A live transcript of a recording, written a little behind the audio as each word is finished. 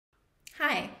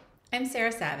Hi, I'm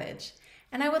Sarah Savage,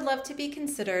 and I would love to be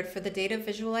considered for the Data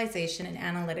Visualization and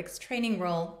Analytics training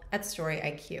role at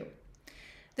StoryIQ.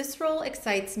 This role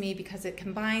excites me because it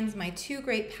combines my two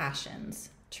great passions,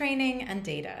 training and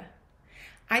data.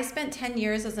 I spent 10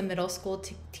 years as a middle school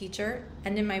teacher,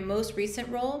 and in my most recent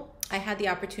role, I had the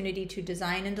opportunity to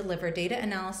design and deliver data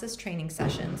analysis training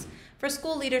sessions for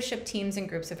school leadership teams and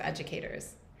groups of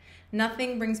educators.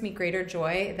 Nothing brings me greater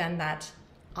joy than that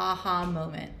aha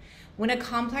moment when a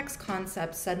complex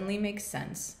concept suddenly makes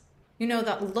sense. You know,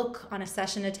 that look on a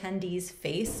session attendee's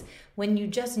face when you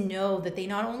just know that they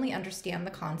not only understand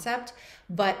the concept,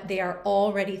 but they are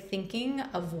already thinking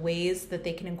of ways that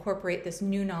they can incorporate this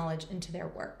new knowledge into their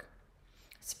work.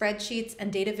 Spreadsheets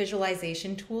and data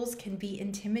visualization tools can be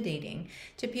intimidating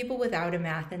to people without a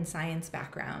math and science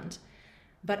background.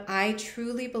 But I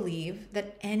truly believe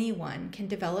that anyone can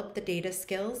develop the data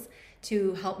skills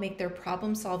to help make their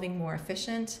problem solving more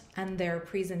efficient and their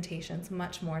presentations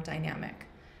much more dynamic.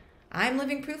 I'm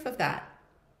living proof of that.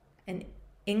 An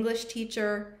English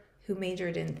teacher who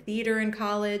majored in theater in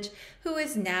college, who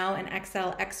is now an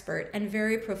Excel expert and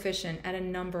very proficient at a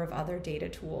number of other data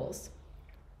tools.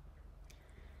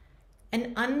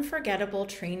 An unforgettable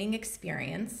training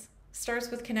experience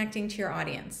starts with connecting to your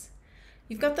audience.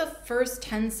 You've got the first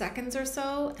 10 seconds or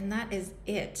so, and that is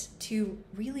it to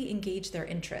really engage their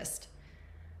interest.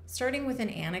 Starting with an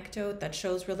anecdote that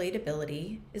shows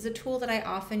relatability is a tool that I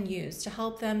often use to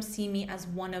help them see me as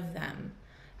one of them,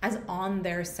 as on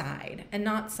their side, and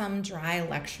not some dry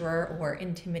lecturer or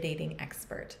intimidating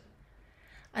expert.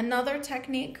 Another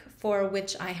technique for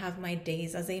which I have my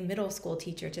days as a middle school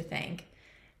teacher to thank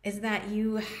is that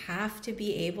you have to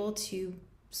be able to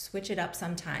switch it up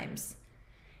sometimes.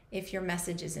 If your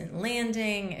message isn't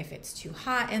landing, if it's too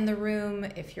hot in the room,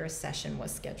 if your session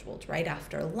was scheduled right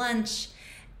after lunch,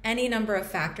 any number of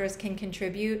factors can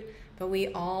contribute, but we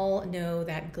all know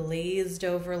that glazed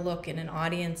over look in an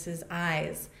audience's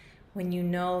eyes when you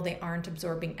know they aren't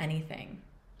absorbing anything.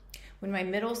 When my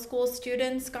middle school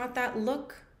students got that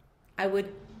look, I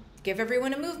would give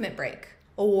everyone a movement break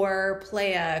or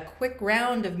play a quick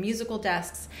round of musical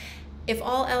desks. If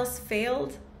all else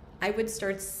failed, I would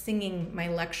start singing my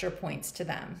lecture points to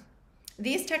them.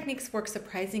 These techniques work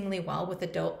surprisingly well with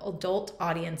adult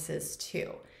audiences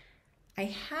too. I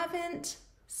haven't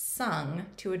sung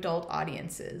to adult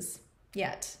audiences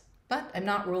yet, but I'm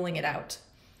not ruling it out.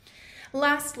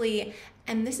 Lastly,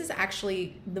 and this is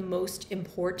actually the most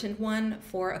important one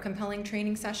for a compelling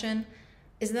training session,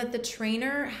 is that the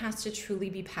trainer has to truly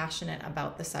be passionate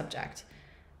about the subject.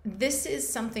 This is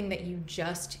something that you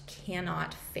just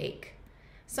cannot fake.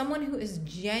 Someone who is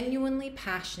genuinely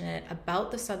passionate about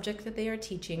the subject that they are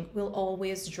teaching will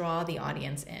always draw the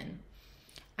audience in.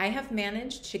 I have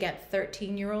managed to get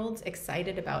 13-year-olds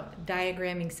excited about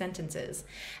diagramming sentences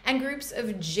and groups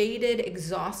of jaded,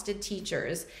 exhausted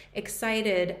teachers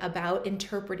excited about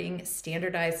interpreting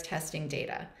standardized testing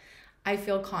data. I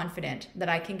feel confident that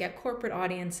I can get corporate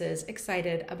audiences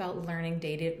excited about learning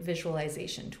data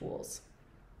visualization tools.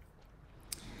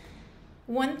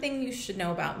 One thing you should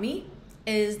know about me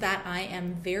is that I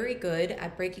am very good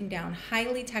at breaking down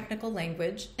highly technical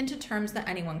language into terms that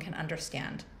anyone can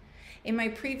understand. In my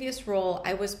previous role,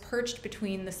 I was perched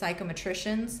between the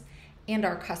psychometricians and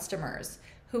our customers,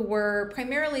 who were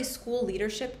primarily school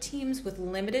leadership teams with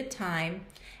limited time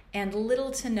and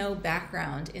little to no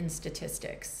background in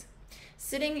statistics.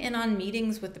 Sitting in on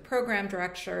meetings with the program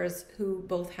directors, who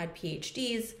both had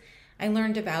PhDs, I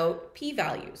learned about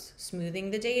p-values,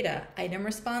 smoothing the data, item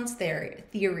response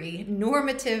theory,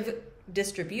 normative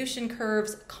distribution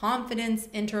curves, confidence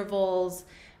intervals,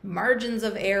 margins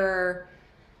of error.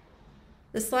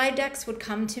 The slide decks would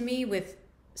come to me with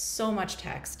so much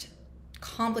text,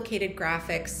 complicated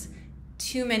graphics,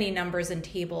 too many numbers and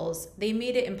tables. They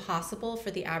made it impossible for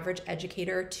the average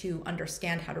educator to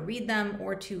understand how to read them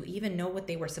or to even know what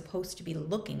they were supposed to be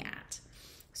looking at.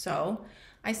 So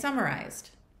I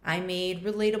summarized. I made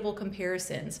relatable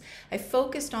comparisons. I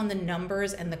focused on the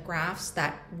numbers and the graphs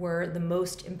that were the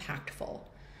most impactful.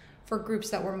 For groups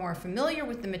that were more familiar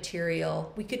with the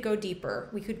material, we could go deeper.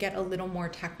 We could get a little more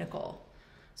technical.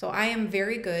 So I am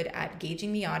very good at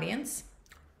gauging the audience,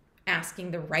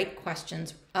 asking the right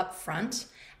questions up front,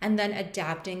 and then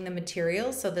adapting the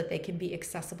material so that they can be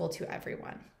accessible to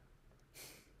everyone.